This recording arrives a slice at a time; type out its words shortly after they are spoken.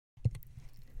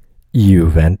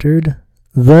You've entered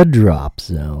the drop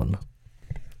zone.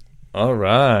 All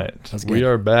right. We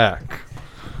are back.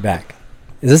 Back.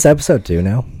 Is this episode 2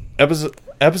 now?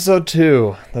 Episode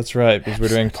 2. That's right, because we're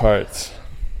doing parts.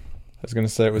 I was going to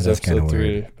say it was episode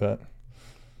 3, but...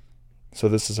 So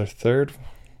this is our third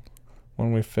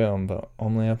one we filmed, but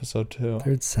only episode 2.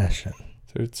 Third session.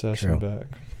 True. Back.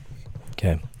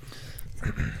 Okay.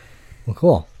 Well,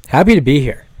 cool. Happy to be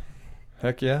here.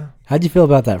 Heck yeah. How'd you feel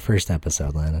about that first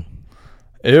episode, Landon?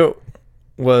 It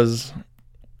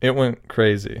went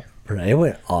crazy. It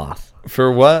went off.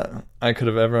 For what I could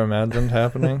have ever imagined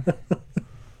happening,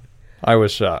 I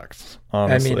was shocked,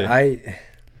 honestly.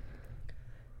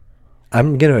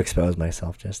 I'm going to expose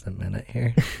myself just a minute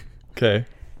here. Okay.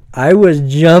 I was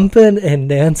jumping and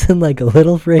dancing like a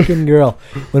little freaking girl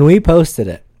when we posted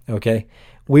it, okay?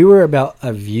 We were about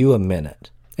a view a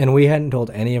minute, and we hadn't told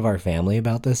any of our family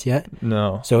about this yet.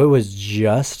 No. So it was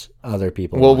just other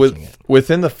people watching it.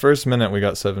 Within the first minute, we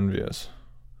got 7 views.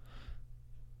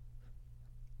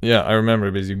 Yeah, I remember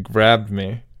because you grabbed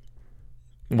me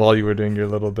while you were doing your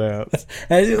little dance.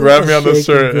 Grabbed me on the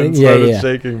shirt and started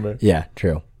shaking me. Yeah,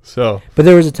 true. So, but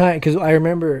there was a time, because I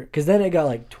remember, because then it got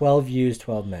like 12 views,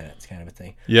 12 minutes kind of a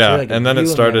thing. Yeah, so like and then it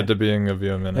started to being a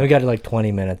view a minute. Then we got to like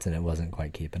 20 minutes and it wasn't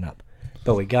quite keeping up.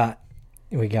 But we got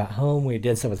home, we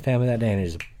did stuff with family that day, and it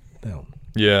just, boom.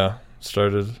 Yeah,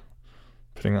 started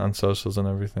putting it on socials and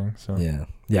everything. So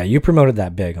Yeah, you promoted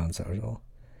that big on social.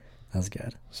 That was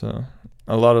good. So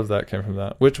a lot of that came from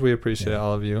that, which we appreciate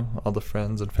all of you, all the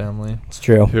friends and family. It's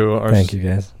true. Who are Thank you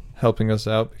guys. Helping us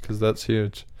out, because that's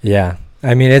huge. Yeah.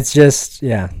 I mean, it's just,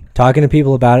 talking to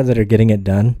people about it that are getting it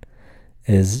done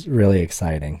is really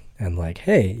exciting. And like,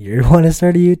 hey, you want to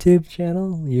start a YouTube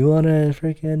channel? You want to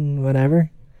freaking whatever?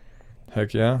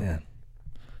 Heck yeah. Yeah.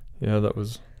 Yeah,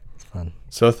 it's fun.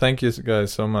 So thank you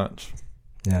guys so much.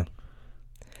 Yeah.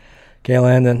 Okay,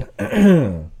 Landon.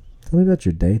 Tell me about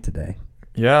your day today.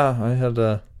 Yeah, I had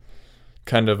a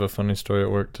kind of a funny story at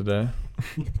work today.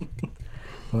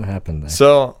 What happened there?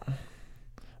 So,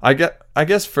 I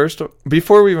guess first,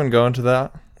 before we even go into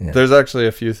that, there's actually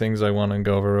a few things I want to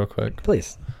go over real quick.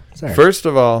 Please. Sorry. First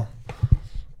of all,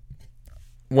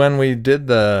 when we did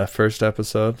the first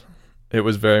episode, it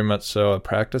was very much so a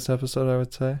practice episode, I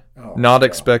would say. Not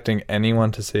expecting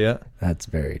anyone to see it. That's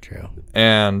very true.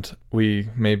 And we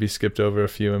maybe skipped over a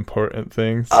few important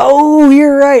things. Oh,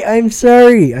 you're right. I'm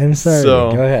sorry.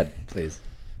 So, go ahead, please.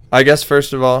 I guess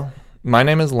first of all, my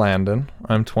name is Landon.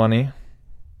 I'm 20.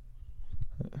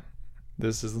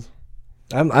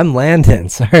 I'm Landon.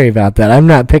 Sorry about that. I'm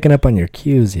not picking up on your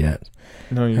cues yet.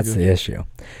 No, that's the issue.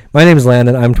 My name is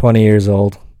Landon. I'm 20 years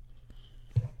old.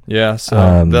 Yeah,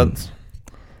 so that's...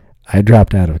 I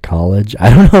dropped out of college. I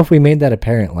don't know if we made that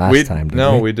apparent last time.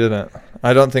 We didn't.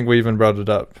 I don't think we even brought it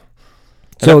up.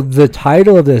 So the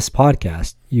title of this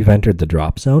podcast, You've Entered the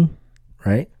Drop Zone,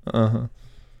 right? Uh-huh.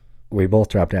 We both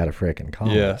dropped out of frickin'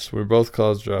 college. Yes, we're both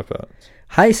college dropouts.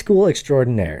 High school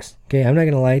extraordinaires. Okay, I'm not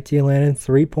going to lie to you, Landon.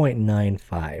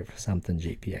 3.95 something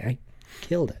GPA. I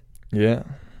killed it. Yeah.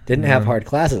 Didn't have hard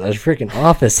classes. I was freaking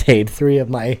office aide 3 of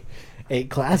my 8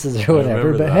 classes or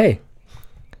whatever. But hey,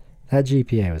 that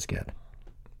GPA was good.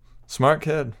 Smart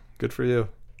kid. Good for you.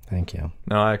 Thank you.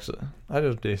 No, actually, I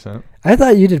did decent. I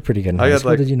thought you did pretty good in high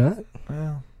school. Did you not?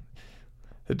 Well,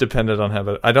 it depended on how,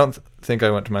 but I don't think I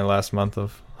went to my last month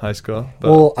of high school.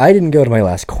 But, well, I didn't go to my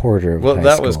last quarter of high school. Well,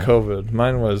 that was COVID.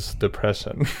 Mine was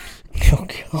depression.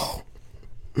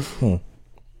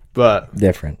 But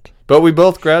different. But we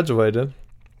both graduated.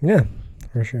 Yeah,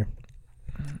 for sure.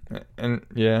 And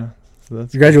yeah, so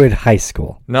that's you graduated high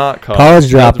school, not college. College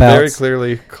dropouts. Very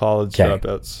clearly, college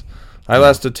dropouts. I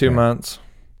lasted 2 months.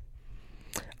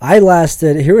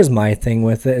 Here was my thing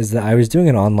with it, is that I was doing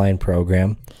an online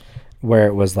program where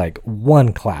it was like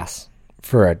one class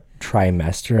for a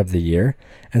trimester of the year.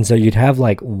 And so you'd have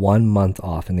like 1 month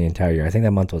off in the entire year. I think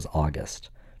that month was August.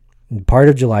 Part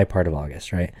of July, part of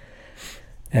August, right?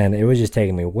 And it was just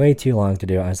taking me way too long to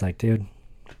do. I was like, dude,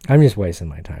 I'm just wasting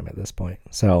my time at this point.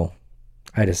 So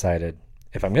I decided,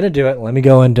 if I'm going to do it, let me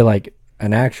go into like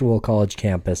an actual college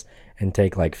campus and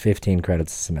take like 15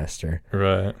 credits a semester.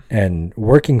 Right. And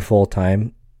working full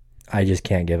time, I just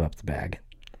can't give up the bag.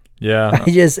 Yeah.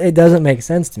 It doesn't make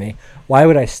sense to me. Why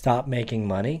would I stop making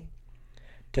money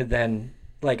to then,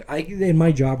 like, in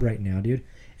my job right now, dude,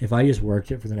 if I just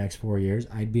worked it for the next 4 years,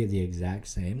 I'd be at the exact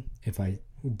same. If I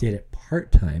did it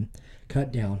part-time,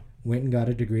 cut down, went and got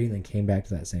a degree, and then came back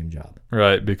to that same job.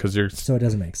 Right, so it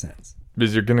doesn't make sense.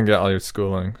 Because you're going to get all your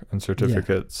schooling and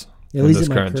certificates at least in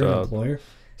my current employer,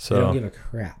 so they don't give a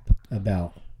crap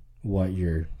about what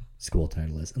your school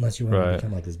title is, unless you want to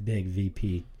become like this big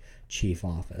VP chief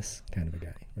office kind of a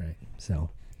guy, right? So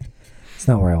it's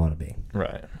not where I want to be.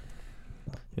 Right.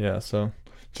 Yeah, so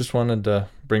just wanted to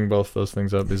bring both those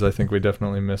things up because I think we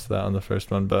definitely missed that on the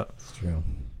first one. But it's true.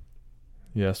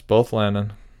 Yes, both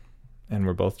Landon, and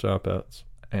we're both dropouts.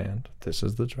 And this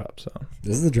is the drop zone.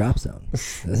 This is the drop zone.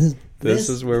 This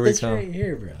is where we come. Right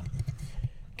here, bro.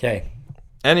 Okay.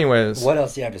 Anyways. What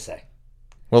else do you have to say?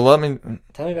 Well,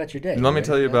 tell me about your day. Let me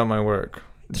tell you about my work.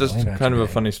 Just kind of a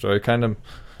funny story. Kind of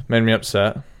made me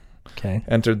upset. Okay.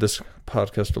 Entered this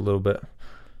podcast a little bit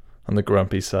on the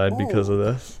grumpy side because of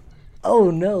this.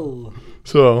 Oh, no.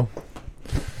 So,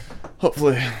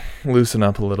 hopefully loosen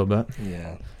up a little bit.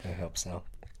 Yeah, I hope so.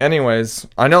 Anyways,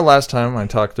 I know last time I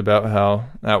talked about how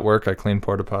at work I clean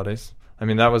porta potties. I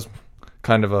mean, that was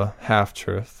kind of a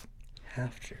half-truth.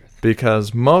 Half-truth.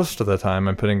 Because most of the time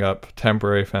I'm putting up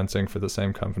temporary fencing for the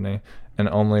same company, and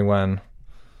only when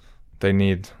they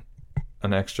need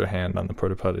an extra hand on the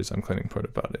porta potties, I'm cleaning porta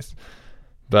potties.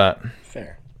 But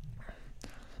fair.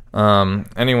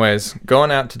 Anyways,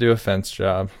 going out to do a fence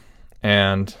job,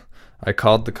 and I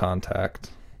called the contact.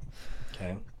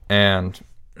 Okay. And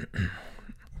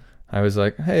I was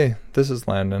like, hey, this is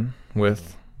Landon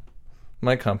with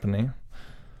my company.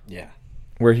 Yeah.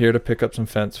 We're here to pick up some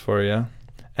fence for you.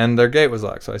 And their gate was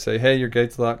locked. So I say, hey, your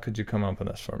gate's locked. Could you come open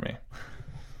this for me?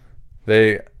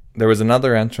 There was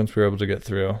another entrance we were able to get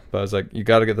through. But I was like, you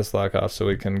got to get this lock off so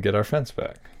we can get our fence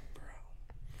back. Bro.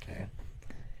 Okay.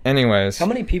 Anyways. How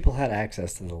many people had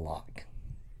access to the lock?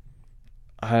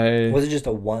 Was it just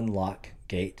a one lock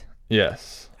gate?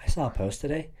 Yes. I saw a post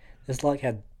today. This lock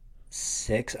had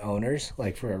 6 owners,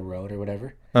 like for a road or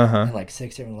whatever. Uh-huh. And like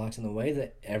 6 different locks. In the way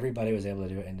that everybody was able to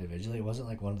do it individually, it wasn't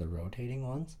like one of the rotating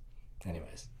ones.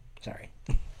 Anyways, sorry.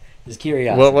 Just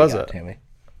curiosity. What was it?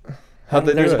 How'd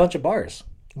they do it? There's a bunch of bars.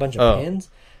 A bunch of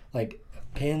pins. Like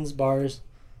pins, bars,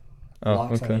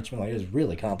 locks on each one. Like, it was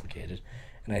really complicated.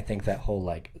 And I think that whole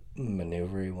like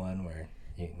maneuvery one where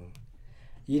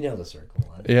you know the circle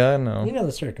one. Yeah, I know. You know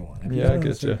the circle one. If I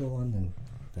get you. One,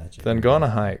 then go on a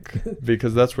hike,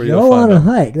 because that's where you'll find it. Go on a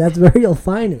hike. That's where you'll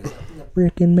find it. In the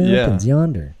freaking mountains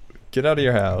yonder. Get out of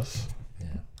your house. Yeah.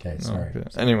 Okay, sorry. Okay.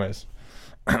 Anyways.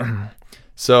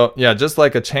 So, yeah, just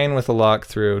like a chain with a lock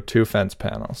through 2 fence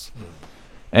panels.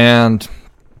 And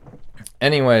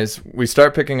anyways, we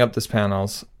start picking up these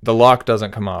panels. The lock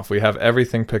doesn't come off. We have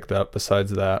everything picked up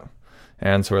besides that.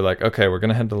 And so we're like, okay, we're going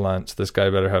to head to lunch. This guy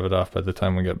better have it off by the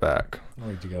time we get back.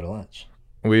 Where did you go to lunch?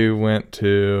 We went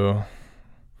to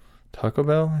Taco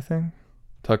Bell, I think.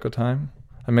 Taco Time.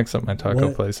 I mix up my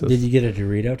taco places. Did you get a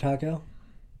Dorito taco?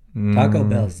 Taco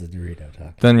Bell's the Dorito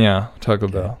taco. Then yeah, Taco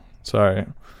Bell. Sorry.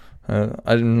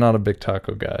 I'm not a big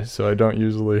taco guy, so I don't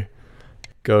usually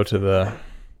go to the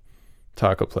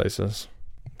taco places.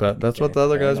 But that's what the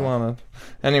other guys wanted.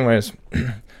 Anyways,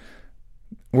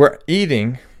 we're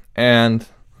eating, and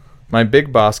my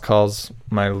big boss calls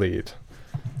my lead.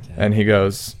 Okay. And he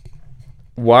goes,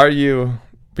 why are you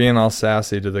being all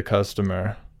sassy to the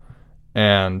customer?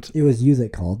 And it was you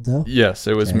that called, though? Yes,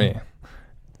 it was me.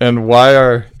 And why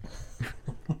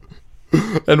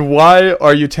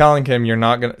are you telling him you're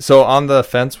not gonna? So on the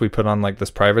fence we put on like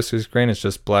this privacy screen. It's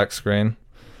just black screen,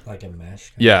 like a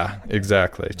mesh. Yeah,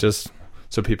 exactly. Just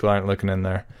so people aren't looking in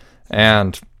there.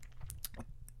 And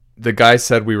the guy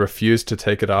said we refused to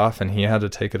take it off, and he had to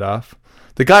take it off.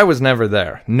 The guy was never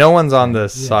there. No one's on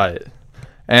this site,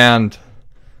 and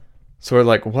so we're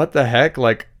like, what the heck?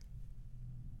 Like,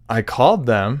 I called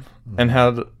them and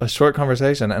had a short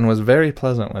conversation and was very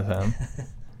pleasant with him.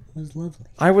 It was lovely.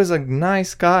 I was a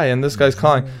nice guy, and this guy's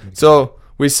calling. So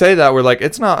we say that. We're like,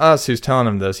 it's not us who's telling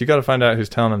him this. You got to find out who's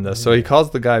telling him this. So he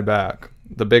calls the guy back,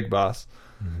 the big boss.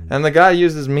 And the guy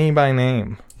uses me by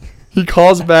name. He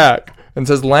calls back and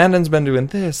says, Landon's been doing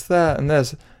this, that, and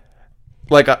this.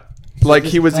 Like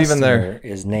he was even there.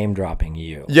 Is name dropping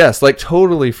you. Yes, like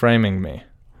totally framing me.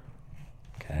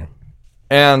 Okay.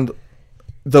 And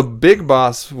the big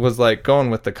boss was like going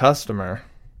with the customer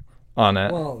on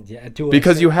it. Well, yeah,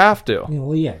 because you have to.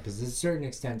 Well, yeah, because to a certain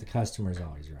extent, the customer's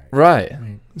always right.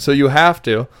 Right. So you have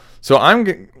to. So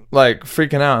I'm like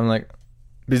freaking out. I'm like,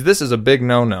 because this is a big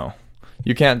no-no.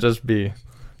 You can't just be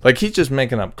like, he's just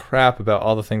making up crap about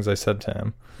all the things I said to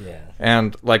him. Yeah.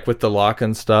 And like with the lock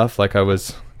and stuff, like I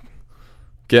was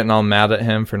getting all mad at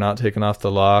him for not taking off the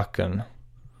lock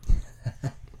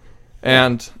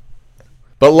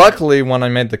but luckily when I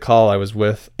made the call, I was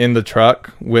in the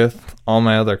truck with all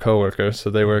my other coworkers, so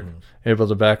they were able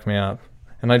to back me up.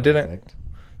 And I didn't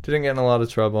get in a lot of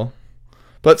trouble.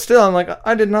 But still, I'm like,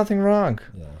 I did nothing wrong.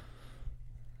 Yeah.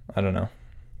 I don't know.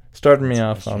 Started me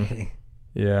off on...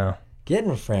 Yeah.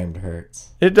 Getting framed hurts.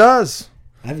 It does.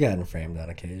 I've gotten framed on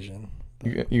occasion.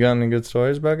 You got any good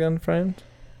stories about getting framed?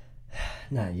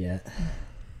 Not yet.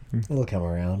 It'll come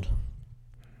around.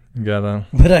 You gotta.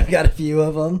 But I've got a few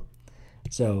of them.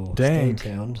 So Dang. Stay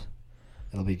tuned.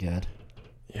 It'll be good.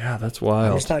 Yeah, that's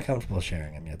wild. I'm just not comfortable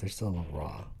sharing them yet. They're still a little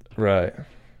raw. Right.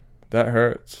 That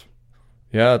hurts.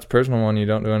 Yeah, it's a personal one. You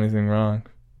don't do anything wrong.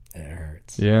 It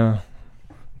hurts. Yeah.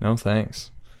 No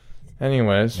thanks.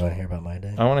 Anyways. You want to hear about my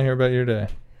day? I want to hear about your day.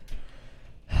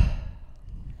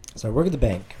 So I work at the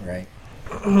bank, right?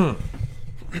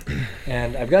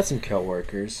 And I've got some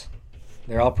coworkers.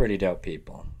 They're all pretty dope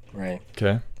people, right?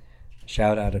 Okay.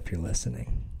 Shout out if you're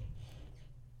listening.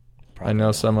 Probably I know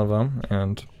not. Some of them,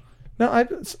 and no,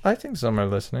 I think some are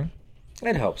listening.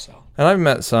 I'd hope so. And I've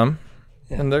met some,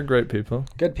 and they're great people.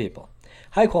 Good people.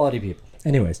 High quality people.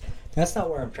 Anyways, that's not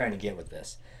where I'm trying to get with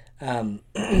this. I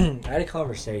had a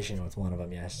conversation with one of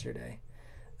them yesterday.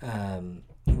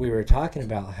 We were talking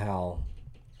about how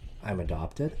I'm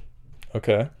adopted.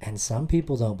 Okay. And some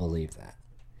people don't believe that.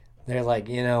 They're like,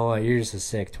 you know what, you're just a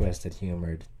sick, twisted,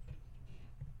 humored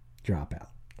dropout.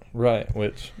 Right,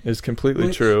 which is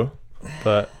completely true,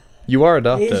 but you are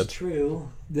adopted. It is true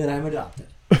that I'm adopted.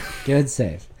 Good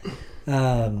save.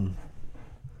 And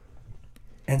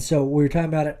so we were talking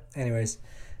about it. Anyways,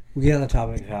 we get on the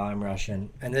topic of how I'm Russian,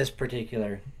 and this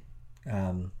particular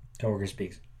coworker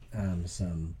speaks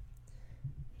some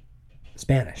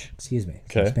Spanish. Excuse me.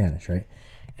 Okay. Spanish, right?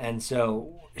 And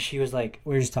so she was like,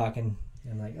 we were just talking.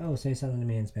 I'm like, oh, say something to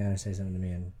me in Spanish, say something to me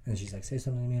and she's like, say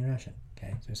something to me in Russian.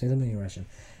 Okay, so say something in Russian.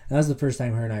 And that was the first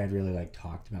time her and I had really like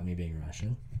talked about me being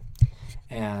Russian.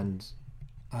 And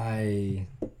I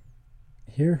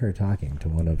hear her talking to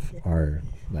one of our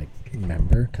like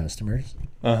member customers.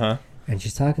 Uh-huh. And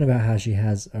she's talking about how she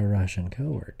has a Russian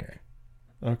coworker.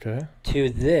 Okay. To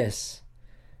this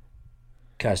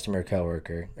customer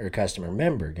coworker or customer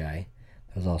member guy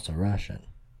that was also Russian.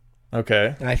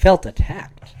 Okay. And I felt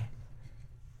attacked.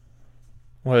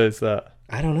 What is that?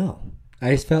 I don't know.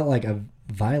 I just felt like I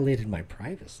violated my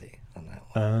privacy on that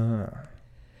one.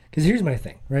 Because here's my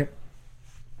thing, right?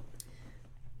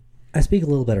 I speak a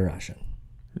little bit of Russian.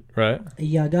 Right.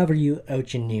 Я говорю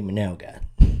очень немного.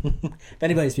 If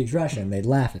anybody speaks Russian, they'd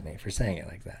laugh at me for saying it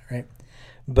like that, right?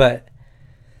 But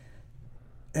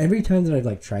every time that I've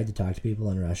like tried to talk to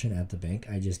people in Russian at the bank,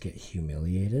 I just get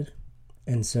humiliated.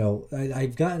 And so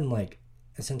I've gotten like,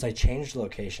 since I changed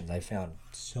locations, I found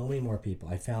so many more people.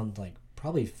 I found like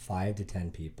probably 5 to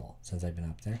 10 people since I've been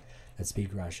up there that speak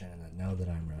Russian and that know that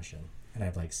I'm Russian. And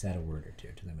I've like said a word or two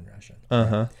to them in Russian.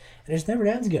 Uh-huh. Right? And it just never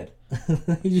ends good.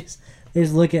 they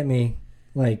just look at me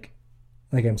like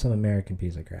I'm some American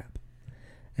piece of crap.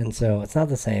 And so it's not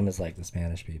the same as like the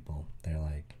Spanish people. They're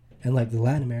like, and like the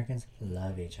Latin Americans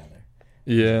love each other.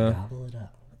 Yeah. Gobble it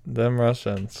up. Them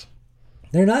Russians.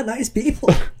 They're not nice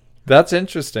people. That's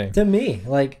interesting. To me,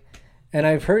 like, and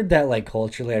I've heard that like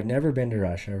culturally. I've never been to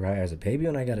Russia, right? I was a baby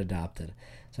when I got adopted,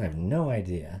 so I have no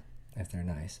idea if they're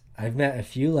nice. I've met a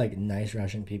few like nice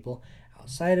Russian people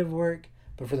outside of work,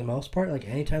 but for the most part, like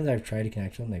anytime that I've tried to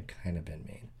connect with them, they've kind of been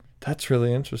mean. That's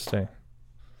really interesting.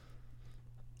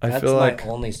 That's feel my like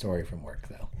only story from work,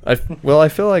 though. I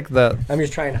feel like that. I'm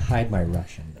just trying to hide my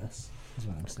Russianness. Is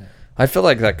what I'm saying. I feel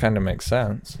like that kind of makes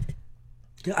sense.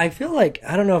 I feel like,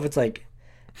 I don't know if it's like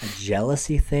a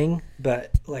jealousy thing,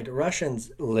 but like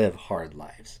Russians live hard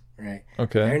lives, right?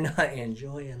 Okay. They're not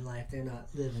enjoying life. They're not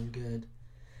living good.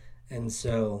 And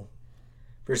so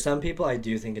for some people, I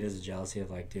do think it is a jealousy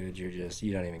of like, dude, you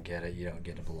don't even get it. You don't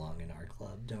get to belong in our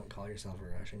club. Don't call yourself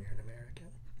a Russian. You're an American.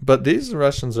 But these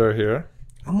Russians are here.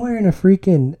 I'm wearing a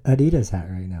freaking Adidas hat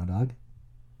right now, dog.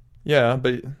 Yeah,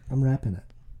 but I'm wrapping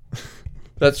it.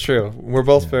 That's true. We're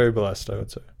both very blessed, I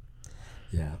would say.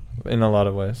 Yeah. In a lot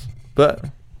of ways. But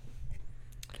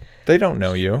they don't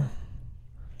know you.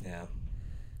 Yeah.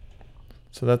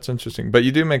 So that's interesting. But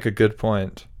you do make a good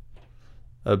point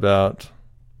about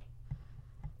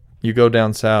you go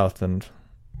down south and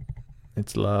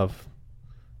it's love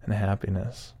and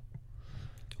happiness.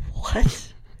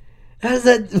 What? How does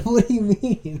that... What do you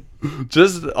mean?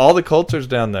 Just all the cultures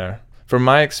down there. From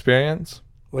my experience.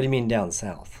 What do you mean down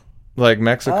south? Like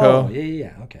Mexico. Oh,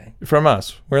 yeah, okay. From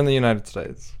us. We're in the United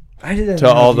States. I didn't to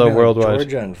know all the worldwide.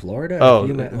 Georgia and Florida. Oh,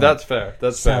 that's fair.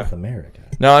 That's South fair. America.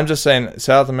 No, I'm just saying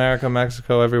South America,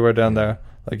 Mexico, everywhere down there.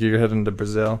 Like you're heading to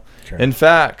Brazil. Sure. In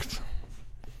fact,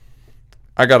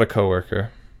 I got a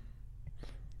coworker.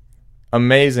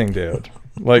 Amazing dude.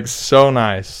 Like so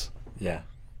nice. Yeah.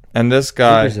 And this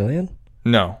guy. Brazilian?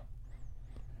 No.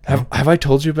 Have I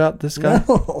told you about this guy?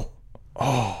 No.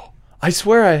 Oh, I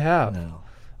swear I have. No.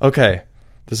 Okay.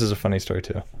 This is a funny story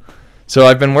too. So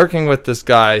I've been working with this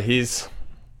guy. He's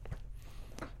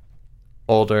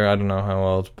older. I don't know how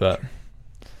old, but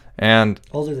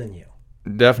older than you.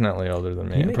 Definitely older than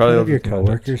me. You make Probably fun of your older than my dad.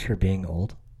 coworkers for being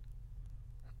old?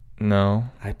 No.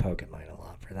 I poke at mine a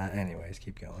lot for that. Anyways,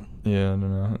 keep going. Yeah, I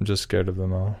don't know. I'm just scared of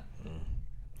them all.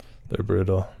 They're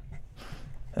brutal.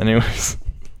 Anyways.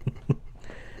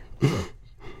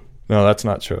 No, that's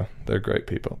not true. They're great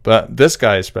people. But this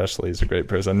guy especially is a great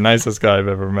person. Nicest guy I've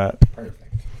ever met.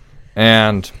 Perfect.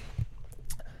 And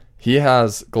he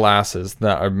has glasses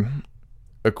that are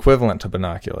equivalent to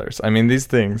binoculars. I mean, these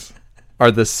things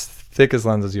are the thickest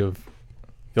lenses you'll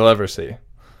ever see.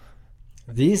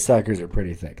 These suckers are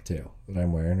pretty thick too, that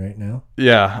I'm wearing right now.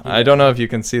 Yeah, I don't know if you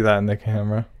can see that in the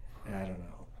camera. I don't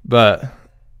know. But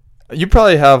you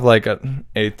probably have like an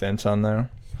 1/8 inch on there.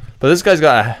 But this guy's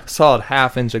got a solid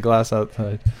 1/2 inch of glass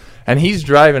outside. And he's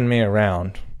driving me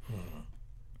around.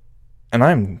 And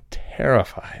I'm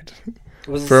terrified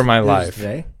for my life.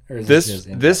 Today? Or is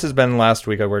This has been last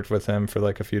week. I worked with him for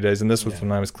like a few days. And this was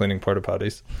when I was cleaning porta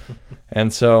potties.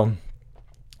 And so...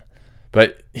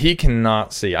 But he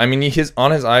cannot see. I mean,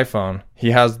 on his iPhone,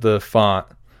 he has the font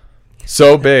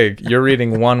so big, you're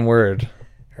reading one word,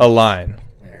 a line.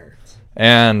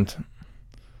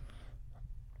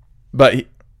 But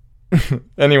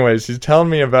anyways, he's telling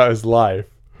me about his life.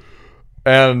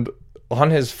 And on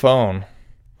his phone,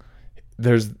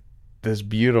 there's this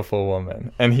beautiful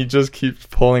woman. And he just keeps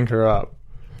pulling her up.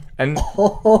 And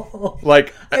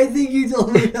like... I think you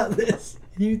told me about this.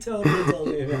 You totally told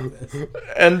me about this.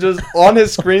 And just on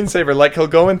his screensaver, like he'll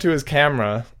go into his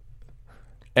camera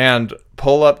and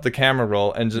pull up the camera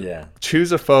roll and just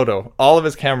choose a photo. All of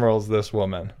his camera rolls this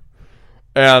woman.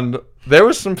 And there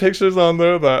was some pictures on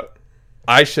there that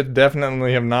I should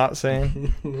definitely have not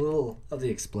seen. A little of the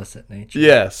explicit nature.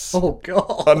 Yes. Oh,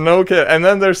 God. No kid. And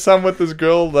then there's some with this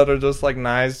girl that are just like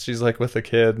nice. She's like with a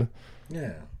kid.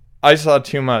 Yeah. I saw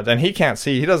too much. And he can't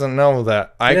see. He doesn't know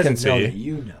that I can see. Know that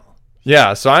you know.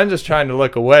 Yeah, so I'm just trying to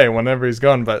look away whenever he's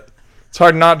going, but it's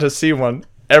hard not to see when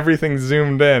everything's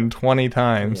zoomed in 20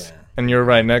 times and you're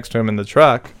right next to him in the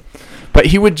truck. But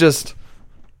he would just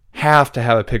have to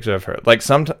have a picture of her. Like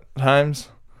sometimes.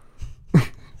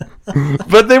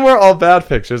 But they weren't all bad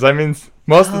pictures. I mean,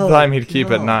 most of the time he'd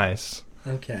keep it nice.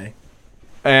 Okay.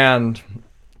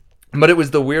 But it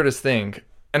was the weirdest thing.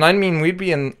 And I mean, we'd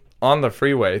be on the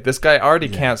freeway. This guy already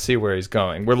can't see where he's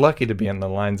going. We're lucky to be in the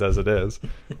lines as it is.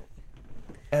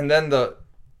 And then the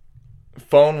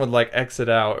phone would like exit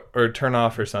out or turn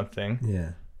off or something. Yeah.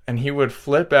 And he would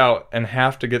flip out and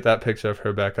have to get that picture of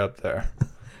her back up there.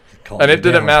 And it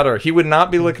didn't matter. He would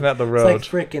not be looking at the road.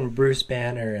 It's like freaking Bruce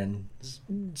Banner and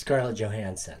Scarlett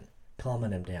Johansson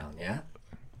calming him down, yeah?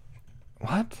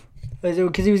 What?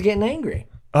 Because he was getting angry.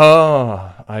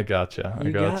 Oh, I gotcha.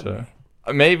 You got me.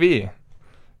 Maybe.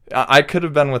 I could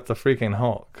have been with the freaking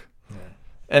Hulk. Yeah.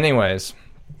 Anyways,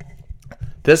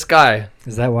 this guy...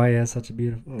 Is that why he has such a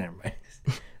beautiful... Never mind.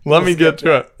 Let me get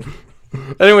to it.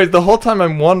 Anyways, the whole time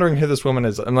I'm wondering who this woman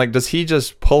is. I'm like, does he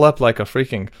just pull up like a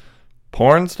freaking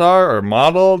porn star or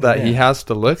model that he has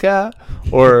to look at?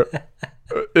 Or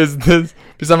is this...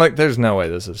 Because I'm like, there's no way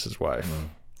this is his wife.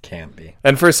 Can't be.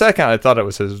 And for a second, I thought it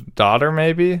was his daughter,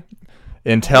 maybe.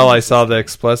 Until I saw the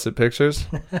explicit pictures.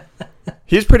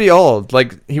 He's pretty old.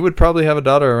 Like, he would probably have a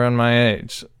daughter around my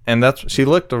age. And she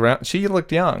looked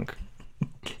young.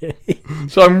 Okay.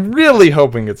 So I'm really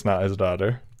hoping it's not his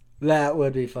daughter. That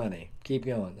would be funny. Keep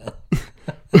going, though.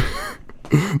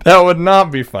 That would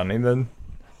not be funny, then.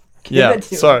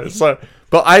 Sorry.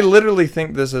 But I literally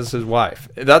think this is his wife.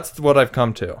 That's what I've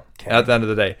come to at the end of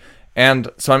the day. And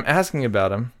so I'm asking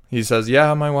about him. He says,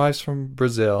 yeah, my wife's from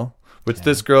Brazil, which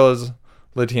this girl is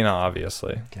Latina,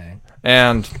 obviously. Okay.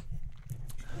 And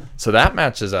so that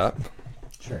matches up.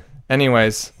 Sure.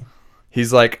 Anyways,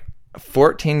 he's like,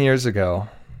 14 years ago,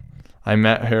 I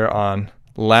met her on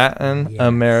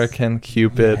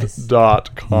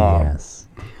LatinAmericanCupid.com. Yes.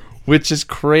 Which is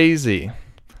crazy.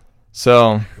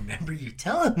 So. I remember you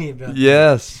telling me about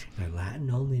yes. that.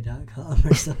 LatinOnly.com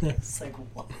or something. It's like,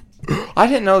 what? I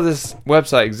didn't know this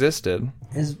website existed.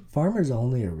 Is Farmers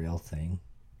Only a real thing?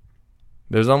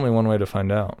 There's only one way to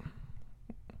find out.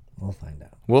 We'll find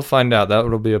out. We'll find out. That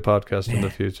will be a podcast in the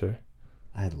future.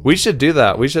 We should do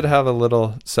that. We should have a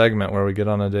little segment where we get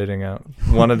on a dating app.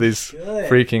 One of these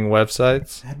freaking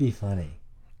websites. That'd be funny.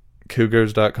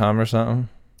 Cougars.com or something.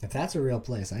 If that's a real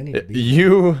place, I need to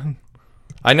be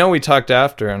I know we talked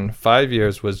after, and 5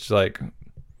 years was like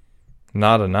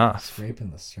not enough. Scraping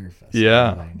the surface.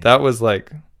 Yeah. That was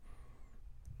like...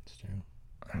 It's true.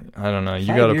 I don't know. You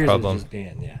got a problem.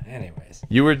 Anyways.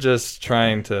 You were just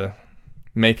trying to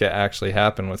make it actually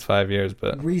happen with 5 years,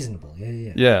 but... Reasonable.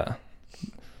 Yeah. Yeah.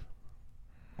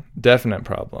 Definite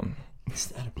problem.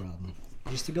 It's not a problem.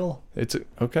 Just a goal.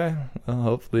 Okay. Well,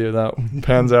 hopefully that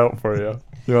pans out for you.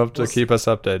 You'll have to keep us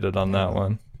updated on that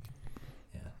one.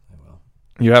 Yeah, I will.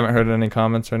 You haven't heard any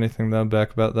comments or anything, though,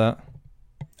 back about that?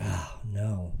 Oh,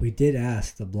 no. We did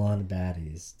ask the blonde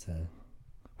baddies to...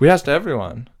 We asked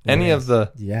everyone. Any of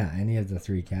the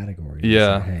 3 categories.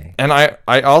 Yeah. So, hey, and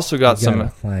I also got some...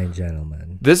 fine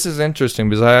gentlemen. This is interesting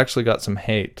because I actually got some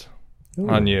hate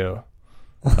on you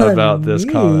On about this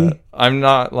me? comment. I'm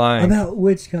not lying. About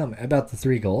which comment? About the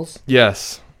 3 goals?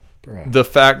 Yes. Bro. The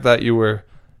fact that you were...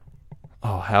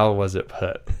 Oh, how was it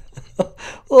put?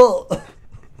 Well...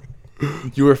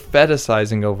 You were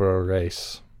fetishizing over a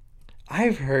race.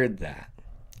 I've heard that,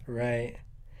 right?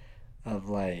 Of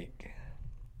like,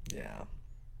 yeah.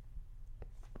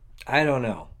 I don't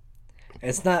know.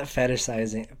 It's not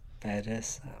fetishizing. I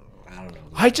don't know.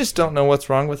 I just don't know what's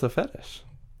wrong with a fetish.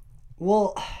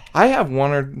 Well, I have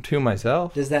 1 or 2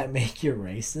 myself. does that make you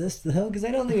racist, though? Because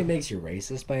I don't think it makes you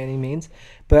racist by any means.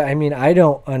 But, I mean, I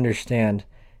don't understand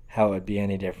how it would be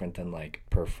any different than, like,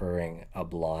 preferring a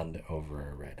blonde over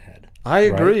a redhead. I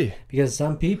agree. Right? Because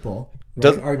some people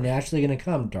are naturally going to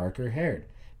come darker haired.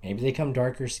 Maybe they come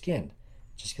darker skinned.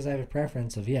 Just because I have a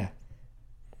preference of, yeah.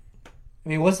 I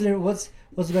mean, what's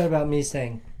bad about me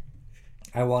saying,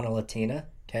 I want a Latina,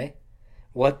 okay?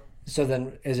 So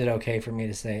then, is it okay for me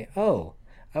to say, oh,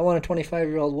 I want a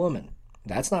 25-year-old woman?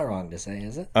 That's not wrong to say,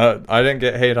 is it? I didn't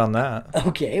get hate on that.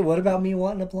 Okay, what about me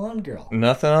wanting a blonde girl?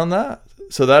 Nothing on that.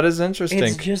 So that is interesting.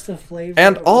 It's just a flavor.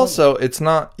 And also, it's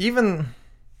not, even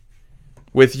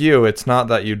with you, it's not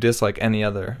that you dislike any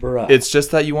other. Bruh. It's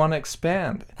just that you want to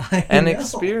expand and know.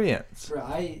 experience.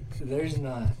 There's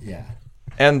not, yeah.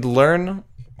 And learn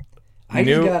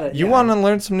you want to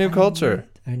learn some new culture.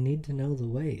 I need to know the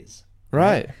ways.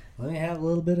 Right. Let me have a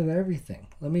little bit of everything.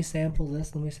 Let me sample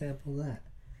this. Let me sample that.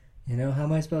 You know, how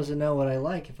am I supposed to know what I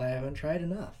like if I haven't tried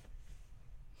enough?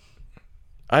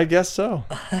 I guess so.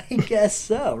 I guess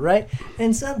so, right?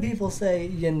 And some people say,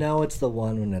 it's the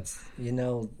one when it's,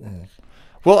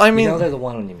 Well, I mean, they're the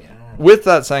one when you mean. With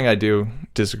that saying, I do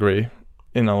disagree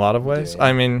in a lot of ways.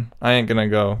 I mean, I ain't going to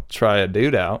go try a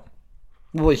dude out.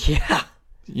 Well, yeah.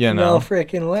 No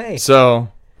freaking way. So,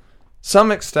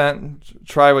 some extent,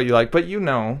 try what you like, but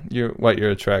what you're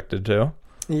attracted to.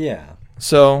 Yeah.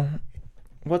 So,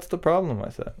 what's the problem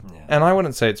with it? Yeah. And I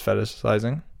wouldn't say it's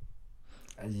fetishizing.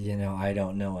 I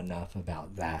don't know enough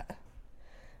about that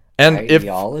And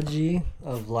ideology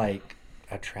of like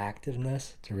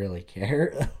attractiveness to really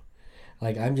care.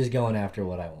 Like, I'm just going after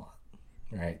what I want,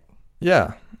 right?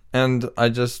 Yeah, and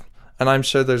I'm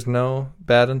sure there's no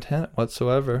bad intent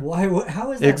whatsoever. Why?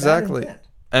 How is that exactly? Bad intent?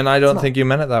 And I don't think you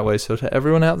meant it that way. So to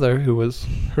everyone out there who was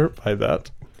hurt by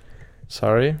that,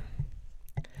 sorry.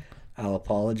 I'll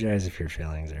apologize if your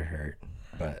feelings are hurt,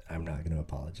 but I'm not going to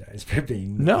apologize for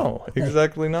being... No,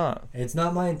 exactly not. It's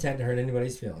not my intent to hurt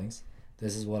anybody's feelings.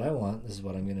 This is what I want. This is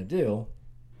what I'm going to do.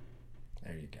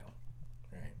 There you go.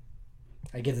 Right.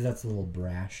 I get that that's a little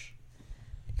brash,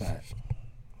 but...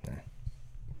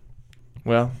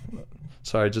 Well,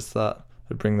 sorry, just thought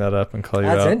I'd bring that up and call you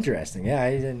out. That's interesting. Yeah,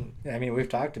 I mean, we've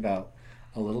talked about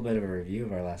a little bit of a review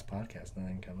of our last podcast.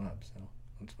 Nothing come up, so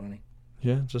that's funny.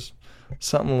 Yeah, just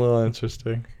something a little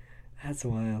interesting. That's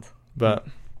wild. But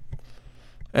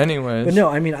anyways. But no,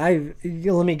 I mean,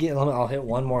 I'll hit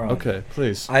one more on. Okay,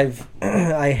 please.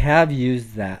 I have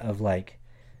used that of like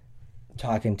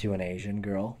talking to an Asian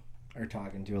girl or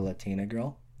talking to a Latina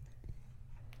girl.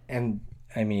 And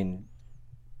I mean,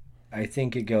 I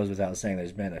think it goes without saying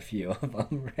there's been a few of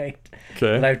them, right?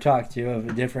 Okay. That I've talked to of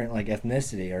a different like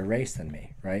ethnicity or race than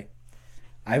me, right?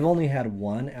 I've only had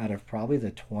one out of probably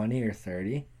the 20 or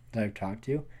 30 that I've talked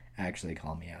to actually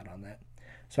call me out on that.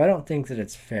 So I don't think that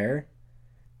it's fair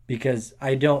because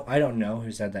I don't know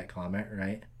who said that comment,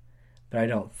 right? But I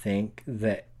don't think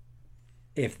that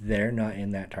if they're not in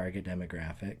that target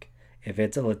demographic, if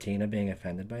it's a Latina being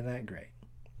offended by that, great.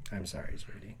 I'm sorry,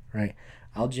 sweetie, right?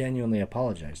 I'll genuinely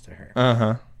apologize to her.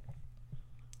 Uh-huh.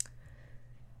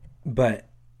 But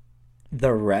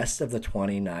the rest of the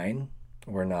 29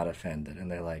 were not offended, and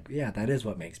they're like, yeah, that is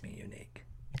what makes me unique.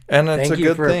 And it's Thank a you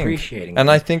good for thing. appreciating and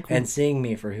me I think and seeing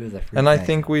me for who the freak And I I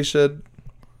think am. we should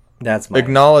That's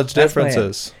acknowledge that's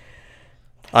differences.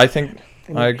 I think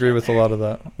I agree with a lot of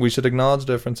that. We should acknowledge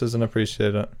differences and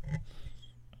appreciate it.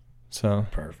 So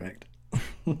perfect.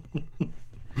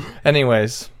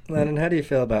 Anyways, Landon, how do you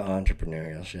feel about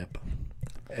entrepreneurship?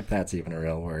 If that's even a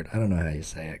real word. I don't know how you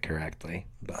say it correctly.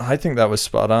 But I think that was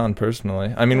spot on,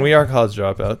 personally. I mean, we are college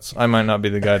dropouts. I might not be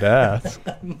the guy to ask.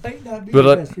 might not be But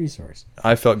the best resource.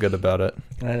 I felt good about it.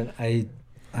 And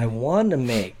I want to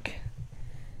make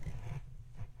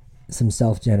some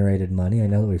self-generated money. I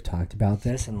know that we've talked about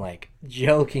this, and like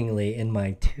jokingly in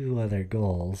my 2 other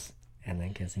goals, and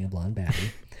then kissing a blonde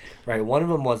baddie, right? One of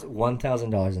them was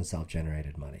 $1,000 in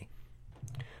self-generated money.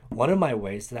 One of my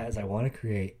ways to that is I want to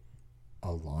create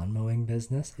a lawn mowing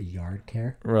business, a yard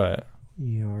care, right?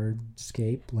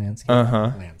 Landscape.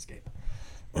 Landscape.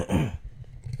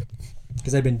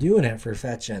 Because I've been doing it for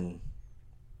fetching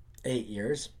 8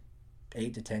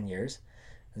 to 10 years,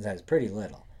 and that's pretty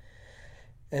little.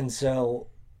 And so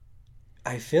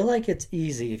I feel like it's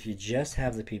easy if you just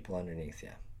have the people underneath you,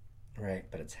 right?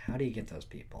 But it's how do you get those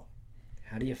people?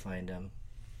 How do you find them?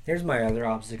 Here's my other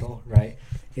obstacle, right?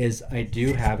 Is I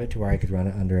do have it to where I could run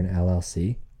it under an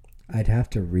LLC. I'd have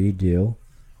to redo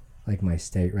like my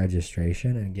state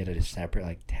registration and get a separate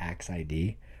like tax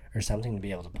ID or something to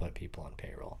be able to put people on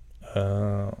payroll.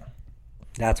 Oh.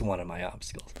 That's one of my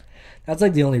obstacles. That's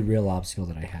like the only real obstacle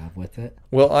that I have with it.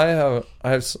 Well, I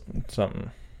have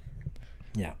something.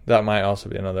 Yeah. That might also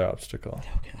be another obstacle.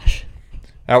 Oh gosh.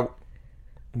 At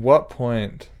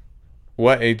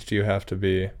what age do you have to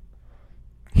be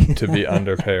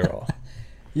under payroll?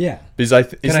 Yeah.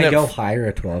 Because can I go hire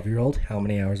a 12-year-old? How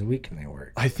many hours a week can they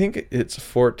work? I think it's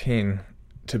 14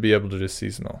 to be able to do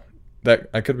seasonal. That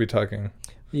I could be talking.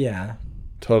 Yeah.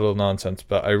 Total nonsense,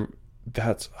 but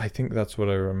I think that's what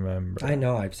I remember. I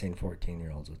know I've seen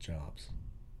 14-year-olds with jobs.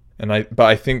 But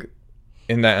I think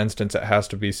in that instance it has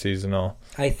to be seasonal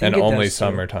and only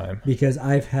summertime. Because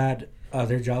I've had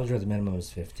other jobs where the minimum is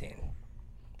 15.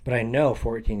 But I know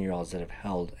 14-year-olds that have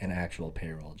held an actual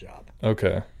payroll job.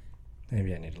 Okay.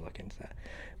 Maybe I need to look into that.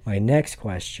 My next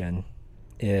question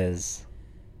is,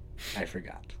 I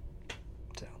forgot.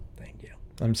 So, thank you.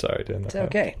 I'm sorry, didn't I? It's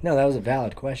okay. No, that was a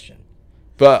valid question.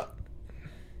 But,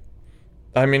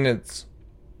 I mean, it's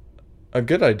a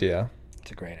good idea.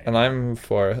 It's a great idea. And I'm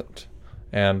for it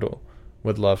and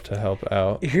would love to help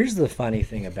out. Here's the funny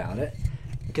thing about it.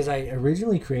 Because I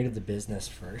originally created the business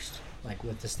first, like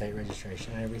with the state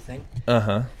registration and everything.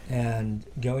 Uh-huh. And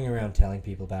going around telling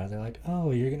people about it, they're like,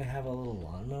 oh, you're going to have a little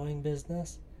lawn mowing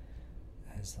business?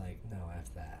 I was like, no,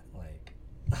 F that. Like,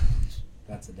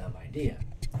 that's a dumb idea,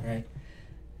 right?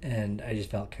 And I just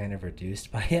felt kind of reduced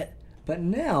by it. But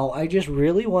now I just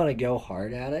really want to go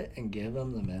hard at it and give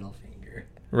them the middle finger.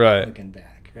 Right. Looking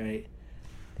back, right?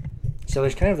 So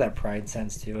there's kind of that pride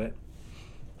sense to it.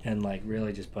 And like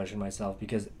really just pushing myself,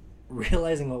 because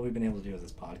realizing what we've been able to do with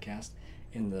this podcast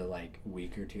in the like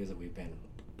week or two that we've been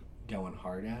going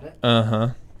hard at it. Uh-huh.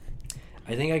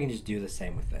 I think I can just do the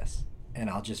same with this. And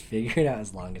I'll just figure it out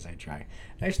as long as I try.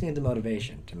 I just need the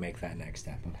motivation to make that next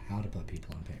step of how to put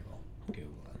people on payroll.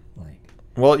 Google it. Like,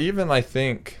 well, even I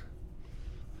think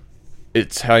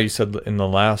it's how you said in the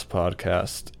last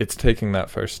podcast, it's taking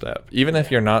that first step. Even if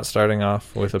you're not starting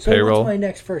off with a payroll. What's my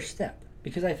next first step?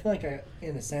 Because I feel like I,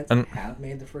 in a sense, have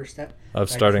made the first step of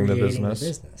starting the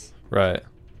business. Right.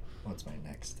 What's my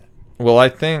next step? Well, I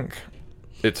think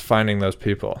it's finding those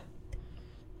people.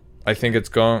 I think it's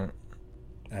going.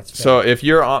 That's fair. So if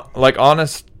you're like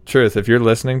honest truth, if you're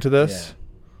listening to this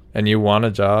and you want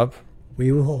a job,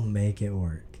 we will make it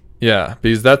work. Yeah,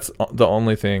 because that's the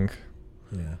only thing.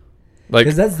 Yeah. Like,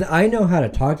 because I know how to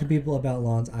talk to people about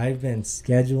lawns. I've been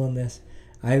scheduling this.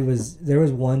 There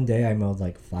was one day I mowed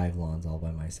like 5 lawns all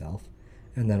by myself.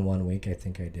 And then one week I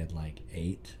think I did like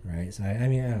 8, right? So I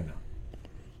mean, I don't know.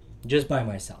 Just by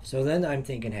myself. So then I'm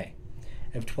thinking, hey,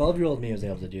 if 12-year-old me was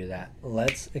able to do that,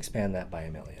 let's expand that by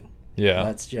 1 million. Yeah.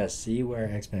 Let's just see where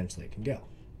exponentially it can go.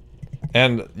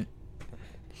 And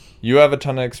you have a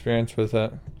ton of experience with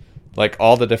it. Like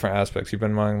all the different aspects. You've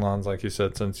been mowing lawns, like you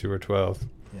said, since you were 12.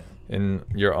 Yeah. In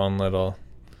your own little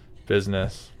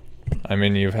business. I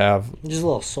mean, you have just a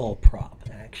little sole prop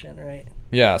action, right?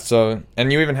 Yeah. So,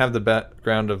 and you even have the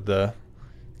background of the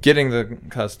getting the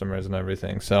customers and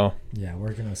everything. So yeah,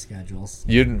 working on schedules.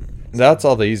 That's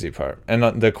all the easy part, and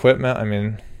the equipment. I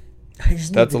mean,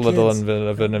 that's a little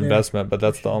of an investment, but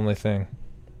that's the only thing.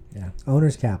 Yeah,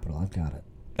 owner's capital. I've got it.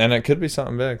 And it could be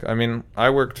something big. I mean,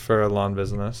 I worked for a lawn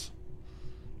business,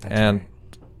 and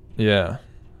yeah,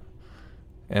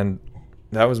 and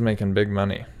that was making big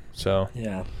money. So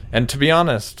yeah. And to be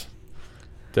honest,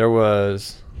 there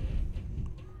was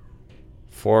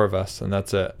 4 of us, and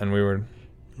that's it. And we were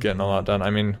getting a lot done. I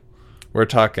mean, we're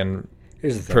talking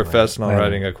professional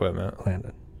writing equipment.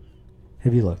 Landon,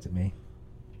 have you looked at me?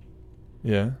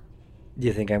 Yeah. Do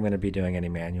you think I'm going to be doing any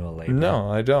manual labor? No,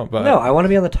 I don't. But no, I want to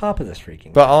be on the top of this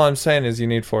freaking. But all I'm saying is you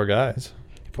need 4 guys.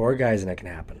 4 guys, and it can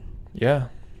happen. Yeah.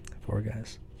 4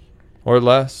 guys. Or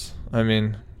less. I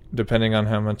mean, depending on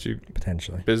how much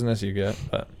potentially business you get,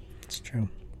 but it's true.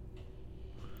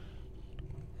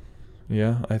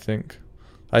 Yeah, I think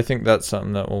I think that's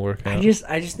something that will work out.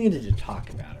 I just needed to talk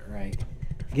about it, right?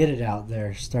 Get it out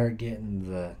there. Start getting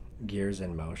the gears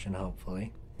in motion,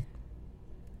 hopefully.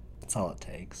 That's all it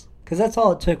takes. Because that's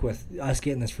all it took with us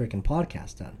getting this freaking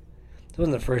podcast done. It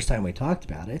wasn't the first time we talked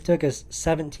about it. It took us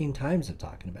 17 times of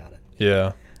talking about it.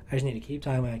 Yeah. I just need to keep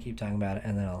talking about it,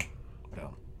 and then I'll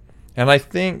go. And I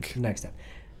think... Next step.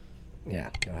 Yeah,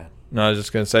 go ahead. No, I was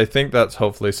just going to say, I think that's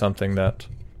hopefully something that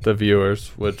the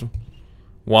viewers would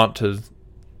want to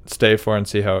stay for and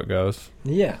see how it goes.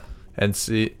 Yeah. And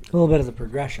see... A little bit of the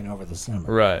progression over the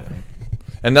summer. Right.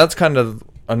 And that's kind of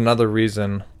another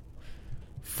reason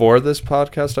for this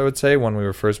podcast, I would say, when we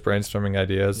were first brainstorming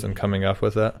ideas and coming up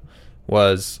with it,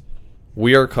 was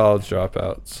we are college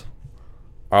dropouts.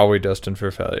 Are we destined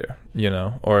for failure? You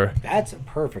know, or... That's a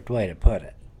perfect way to put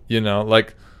it. You know,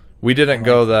 like, we didn't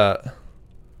go that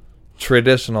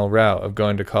traditional route of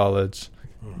going to college,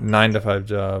 9-to-5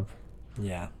 job.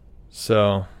 Yeah.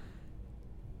 So...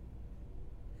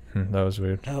 that was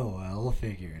weird. Oh, well, we'll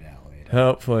figure it out later.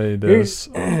 Hopefully this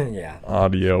yeah.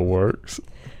 audio works.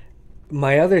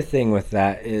 My other thing with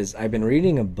that is I've been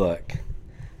reading a book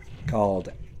called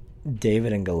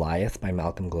David and Goliath by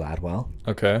Malcolm Gladwell.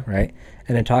 Okay. Right?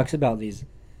 And it talks about these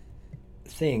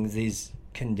things, these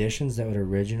conditions that would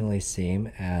originally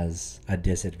seem as a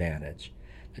disadvantage.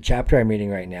 The chapter I'm reading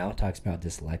right now talks about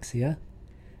dyslexia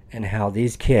and how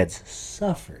these kids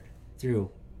suffered through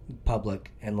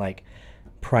public and like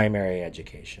primary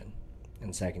education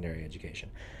and secondary education.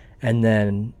 And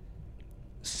then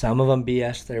some of them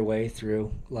BS their way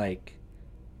through like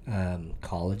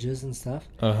colleges and stuff.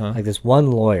 Like this one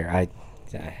lawyer, I'm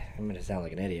going to sound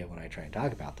like an idiot when I try and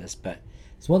talk about this, but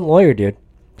this one lawyer dude,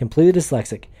 completely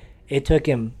dyslexic. It took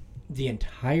him the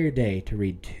entire day to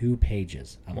read 2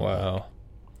 pages of a book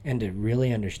and to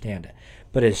really understand it.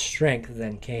 But his strength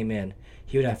then came in.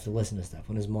 He would have to listen to stuff.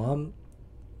 When his mom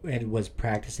was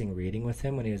practicing reading with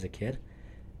him when he was a kid,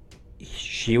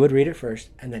 she would read it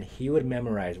first, and then he would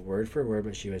memorize word for word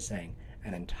what she was saying,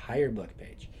 an entire book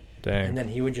page. Dang. And then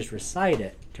he would just recite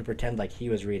it to pretend like he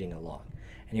was reading along.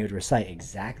 And he would recite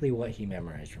exactly what he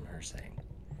memorized from her saying.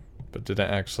 But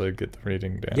didn't actually get the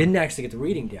reading down. Didn't actually get the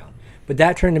reading down. But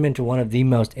that turned him into one of the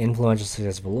most influential,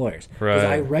 successful lawyers. Right. Because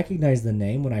I recognized the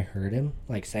name when I heard him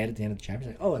like say it at the end of the chapter.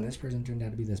 Like, oh, and this person turned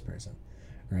out to be this person.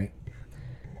 Right?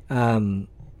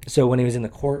 So when he was in the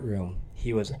courtroom,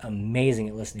 he was amazing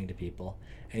at listening to people.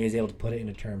 And he was able to put it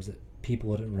into terms that people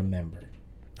would remember.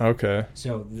 Okay.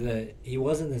 So he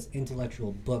wasn't this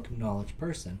intellectual book knowledge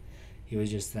person. He was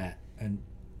just that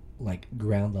like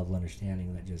ground level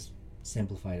understanding that just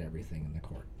simplified everything in the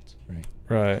courts, right?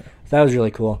 Right. So that was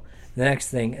really cool. The next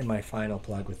thing, and my final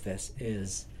plug with this,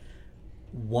 is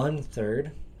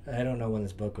 1/3. I don't know when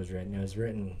this book was written. It was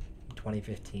written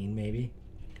 2015, maybe.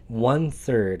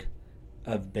 1/3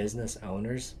 of business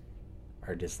owners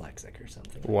are dyslexic or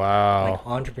something. Wow. Like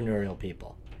entrepreneurial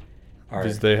people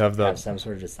because they have some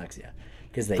sort of dyslexia.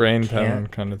 Because they brain can't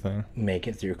pound kind of thing. Make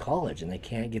it through college, and they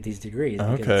can't get these degrees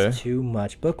because it's too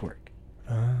much bookwork.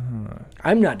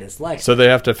 I'm not dyslexic. So they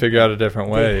have to figure out a different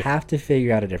way. They have to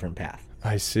figure out a different path.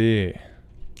 I see.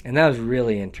 And that was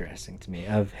really interesting to me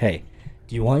of, hey,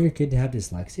 do you want your kid to have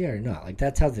dyslexia or not? Like,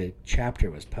 that's how the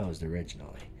chapter was posed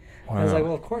originally. Wow. I was like,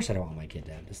 well, of course I don't want my kid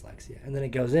to have dyslexia. And then it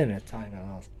goes in and it's talking about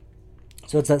else.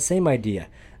 So it's that same idea.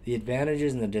 The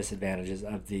advantages and the disadvantages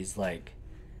of these, like,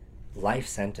 life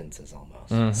sentences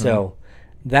almost. Mm-hmm. So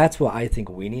that's what I think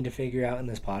we need to figure out in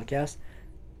this podcast.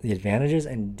 The advantages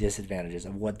and disadvantages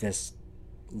of what this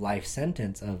life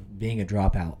sentence of being a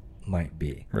dropout might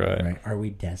be. Right. Are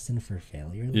we destined for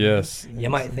failure? Yes.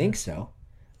 You might think so.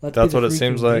 That's what it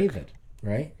seems like. David,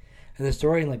 right? And the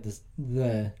story and like this,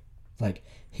 the like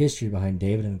history behind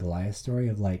David and Goliath story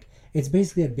of like, it's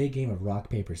basically a big game of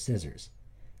rock, paper, scissors,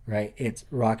 right? It's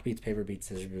rock beats paper beats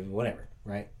scissors, whatever,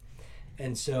 right?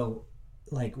 And so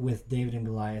like with David and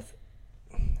Goliath,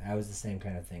 that was the same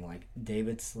kind of thing. Like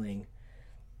David's sling,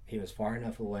 he was far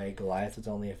enough away. Goliath was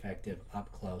only effective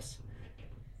up close.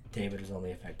 David was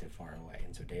only effective far away.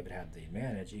 And so David had the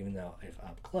advantage, even though if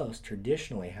up close,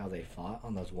 traditionally how they fought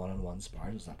on those one-on-one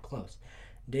spars was up close.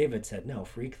 David said, no,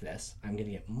 freak this. I'm going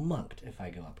to get monked if I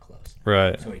go up close.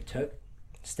 Right. So he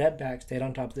stepped back, stayed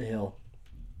on top of the hill.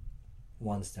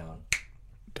 One stone.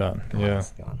 Done.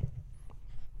 Gone.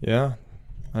 Yeah.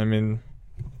 I mean,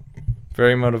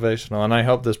 very motivational. And I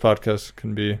hope this podcast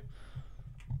can be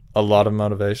a lot of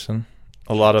motivation,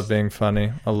 a lot of being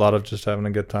funny, a lot of just having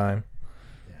a good time.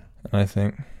 Yeah. And I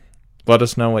think, let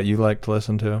us know what you like to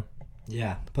listen to.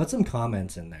 Yeah. Put some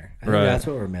comments in there. I think that's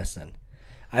what we're missing.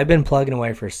 I've been plugging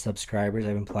away for subscribers.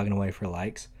 I've been plugging away for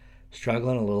likes.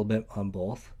 Struggling a little bit on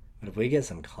both. But if we get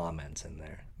some comments in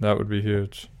there, that would be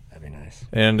huge. that'd be nice.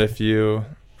 And if you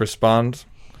respond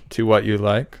to what you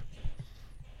like,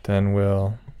 then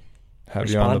we'll have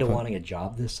you on Respond to wanting a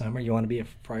job this summer. You want to be a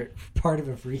part of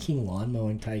a freaking lawn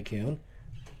mowing tycoon?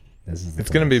 It's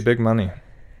going to be big money.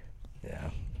 Yeah.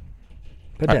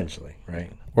 Potentially,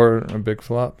 right? Or a big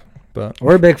flop.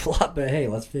 Or a big flop, but hey,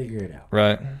 let's figure it out.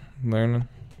 Right. Learning.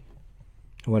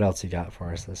 What else you got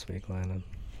for us this week, Landon?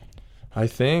 I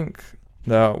think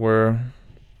that we're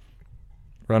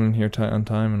running here tight on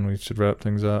time and we should wrap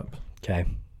things up. Okay.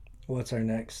 What's our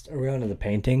next? Are we on to the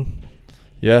painting?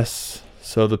 Yes.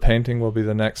 So the painting will be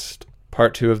the next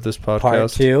part 2 of this podcast.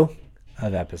 Part 2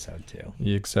 of episode 2.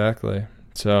 Exactly.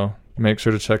 So make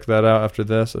sure to check that out after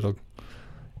this. It'll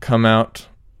come out.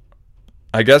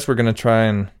 I guess we're going to try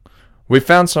and... We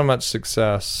found so much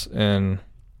success in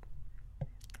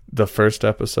the first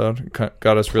episode.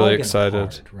 Got us really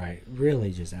excited. Hard, right.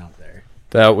 Really just out there.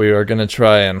 That we are going to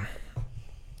try and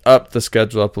up the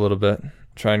schedule up a little bit.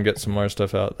 Try and get some more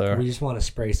stuff out there. We just want to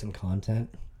spray some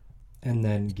content and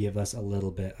then give us a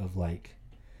little bit of like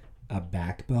a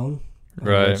backbone on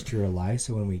which to rely.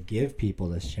 So when we give people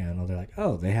this channel, they're like,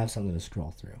 oh, they have something to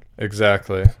scroll through.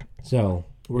 Exactly. So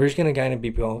we're just going to kind of be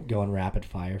going rapid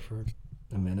fire for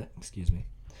a minute. Excuse me.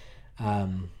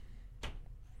 And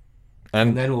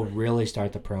then we'll really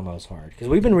start the promos hard. Because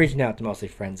we've been reaching out to mostly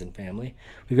friends and family.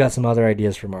 We've got some other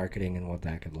ideas for marketing and what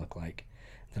that could look like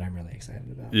that I'm really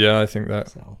excited about. Yeah, I think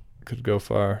that could go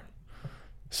far.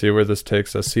 See where this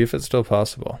takes us. See if it's still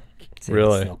possible. See if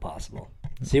it's still possible.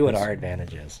 See what our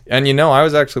advantage is. And I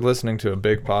was actually listening to a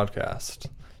big podcast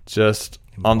just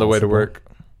on the way to work.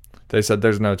 They said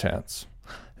there's no chance.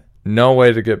 No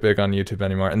way to get big on YouTube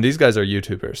anymore. And these guys are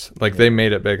YouTubers. Like, they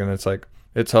made it big, and it's like,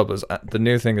 it's hopeless. The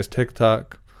new thing is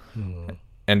TikTok.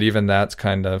 And even that's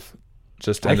kind of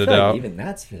just ended out. Even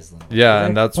that's fizzling. Yeah,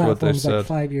 and that's what they said. Like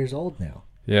 5 years old now.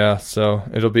 Yeah, so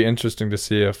it'll be interesting to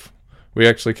see if we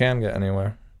actually can get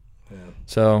anywhere. Yeah.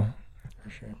 So,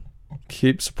 for sure.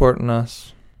 Keep supporting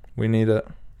us. We need it.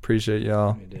 Appreciate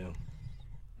y'all. We do.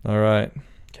 All right.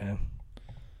 Okay.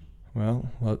 Well,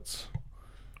 let's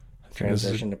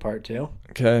transition to part 2.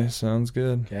 Okay, sounds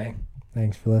good. Okay.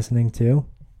 Thanks for listening to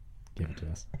Give It To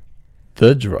Us.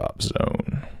 The Drop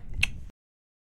Zone.